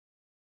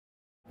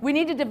We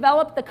need to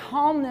develop the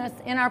calmness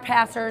in our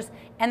passers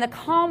and the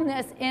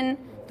calmness in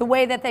the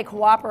way that they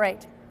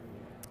cooperate.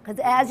 Because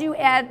as you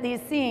add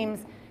these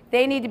seams,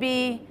 they need to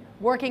be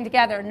working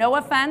together. No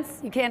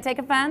offense. You can't take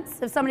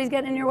offense if somebody's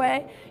getting in your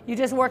way. You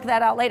just work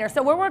that out later.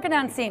 So we're working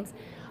on seams.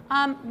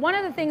 One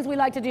of the things we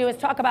like to do is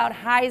talk about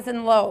highs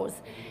and lows.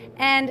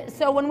 And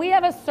so when we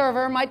have a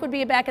server, Mike would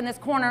be back in this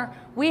corner,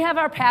 we have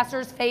our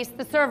passers face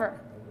the server.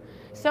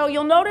 So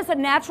you'll notice a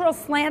natural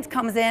slant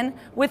comes in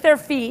with their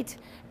feet,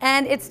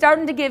 and it's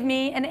starting to give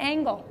me an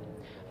angle.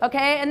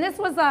 Okay, and this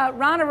was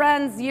Ron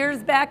Arendz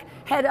years back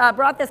had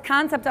brought this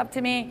concept up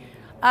to me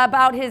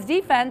about his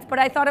defense, but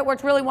I thought it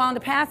worked really well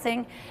into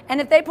passing. And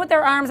if they put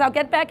their arms out,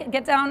 get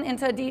down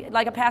into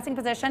like a passing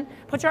position,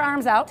 put your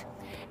arms out.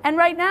 And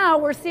right now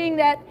we're seeing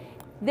that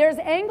there's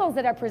angles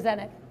that are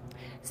presented.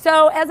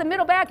 So as a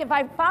middle back, if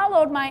I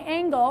followed my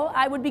angle,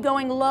 I would be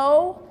going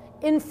low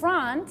in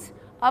front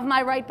of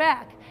my right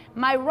back.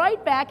 My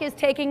right back is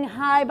taking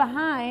high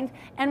behind,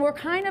 and we're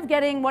kind of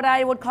getting what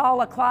I would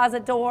call a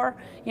closet door.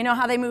 You know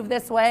how they move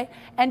this way,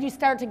 and you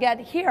start to get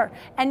here.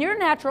 And your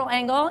natural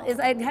angle is,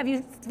 I'd have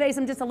you face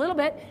them just a little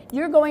bit,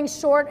 you're going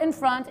short in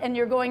front and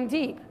you're going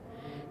deep.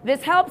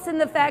 This helps in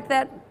the fact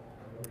that,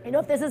 you know,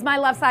 if this is my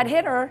left side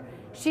hitter,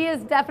 she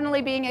is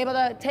definitely being able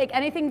to take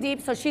anything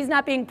deep, so she's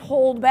not being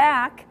pulled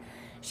back.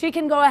 She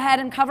can go ahead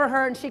and cover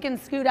her, and she can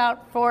scoot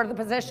out for the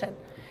position.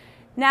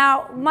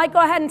 Now, Mike, go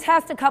ahead and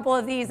test a couple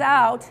of these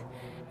out.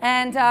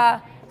 And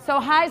so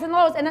highs and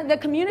lows, and the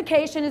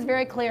communication is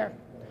very clear.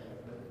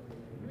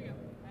 Here we go.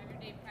 Have your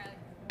deep,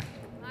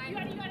 Kylie. You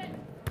got it, you got it.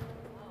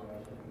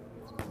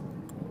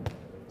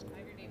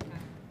 Have your deep,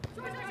 Kylie.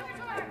 Short, short, short,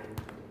 short.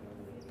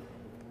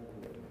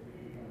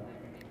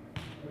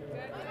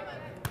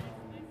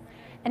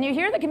 And you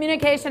hear the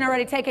communication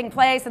already taking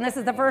place, and this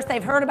is the first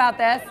they've heard about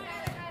this,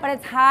 but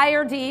it's high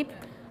or deep,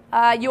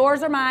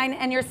 yours or mine,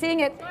 and you're seeing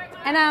it.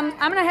 And I'm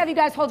going to have you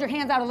guys hold your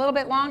hands out a little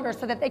bit longer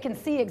so that they can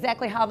see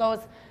exactly how those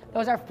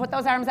are. Put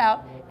those arms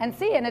out and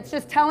see. And it's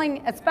just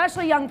telling,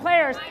 especially young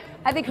players,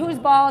 I think whose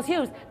ball is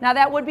whose. Now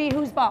that would be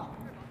whose ball.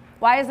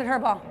 Why is it her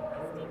ball?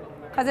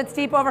 Because it's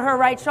deep over her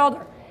right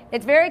shoulder.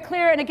 It's very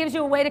clear, and it gives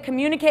you a way to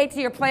communicate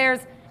to your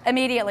players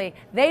immediately.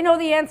 They know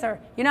the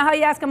answer. You know how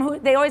you ask them who,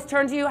 they always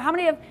turn to you? How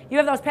many of you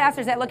have those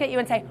passers that look at you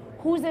and say,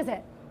 whose is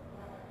it?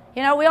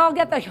 You know, we all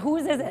get the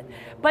whose is it.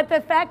 But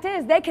the fact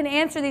is, they can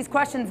answer these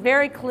questions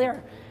very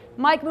clear.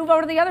 Mike, move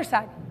over to the other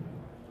side.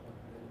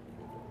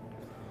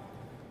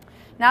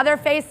 Now they're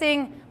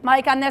facing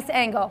Mike on this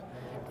angle.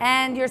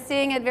 And you're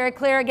seeing it very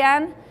clear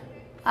again.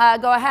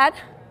 Go ahead.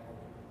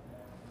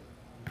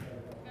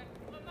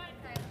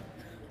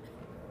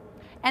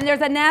 And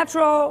there's a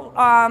natural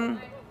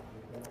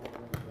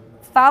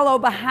follow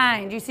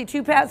behind. You see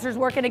two passers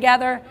working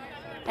together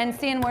and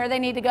seeing where they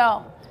need to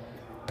go.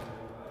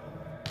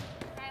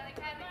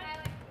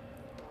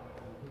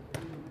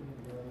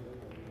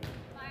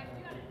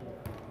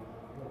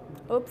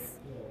 Oops.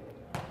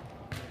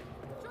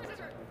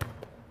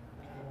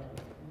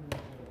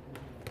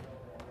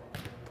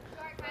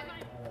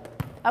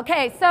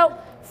 Okay, so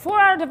for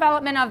our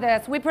development of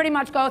this, we pretty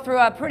much go through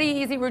a pretty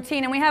easy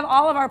routine, and we have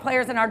all of our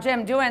players in our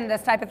gym doing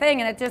this type of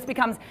thing, and it just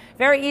becomes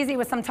very easy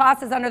with some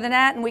tosses under the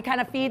net, and we kind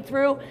of feed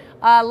through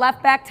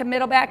left back to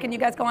middle back, and you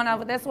guys go on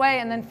over this way,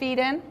 and then feed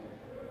in.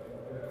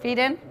 Feed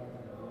in.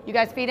 You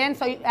guys feed in,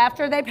 so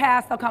after they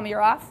pass, they'll come,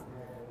 you're off,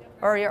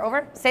 or you're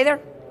over. Stay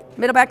there.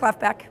 Middle back, left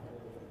back.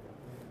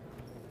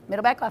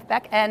 Middle back, left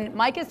back. And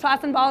Mike is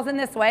tossing balls in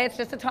this way. It's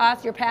just a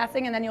toss. You're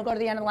passing, and then you'll go to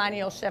the end of the line, and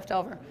you'll shift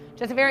over.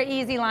 Just a very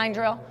easy line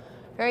drill.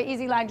 Very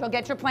easy line drill.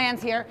 Get your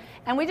plans here.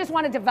 And we just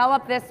want to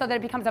develop this so that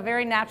it becomes a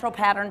very natural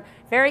pattern.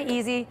 Very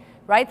easy,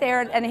 right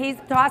there. And he's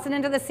tossing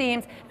into the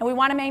seams. And we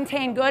want to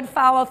maintain good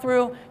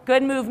follow-through,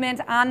 good movement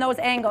on those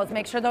angles.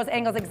 Make sure those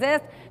angles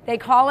exist. They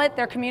call it.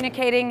 They're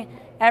communicating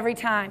every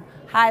time.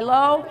 High,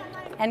 low,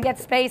 and get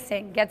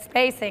spacing. Get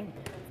spacing.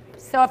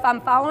 So if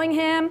I'm following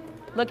him,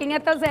 looking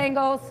at those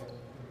angles,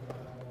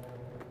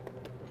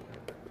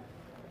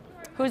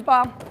 whose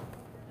ball?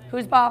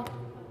 Whose ball?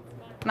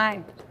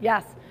 Mine.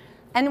 Yes.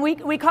 And we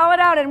call it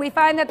out, and we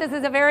find that this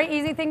is a very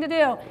easy thing to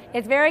do.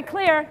 It's very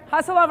clear.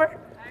 Hustle over.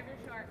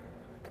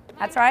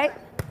 That's right.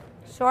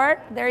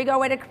 Short. There you go.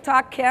 Way to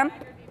talk, Kim.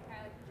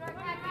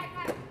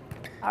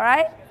 All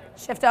right.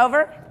 Shift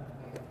over.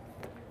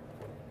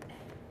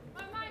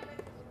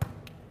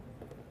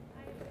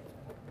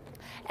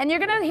 And you're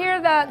going to hear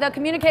the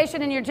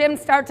communication in your gym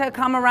start to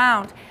come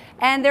around.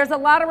 And there's a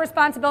lot of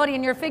responsibility,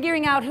 and you're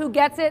figuring out who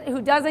gets it,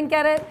 who doesn't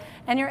get it,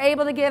 and you're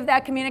able to give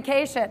that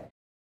communication.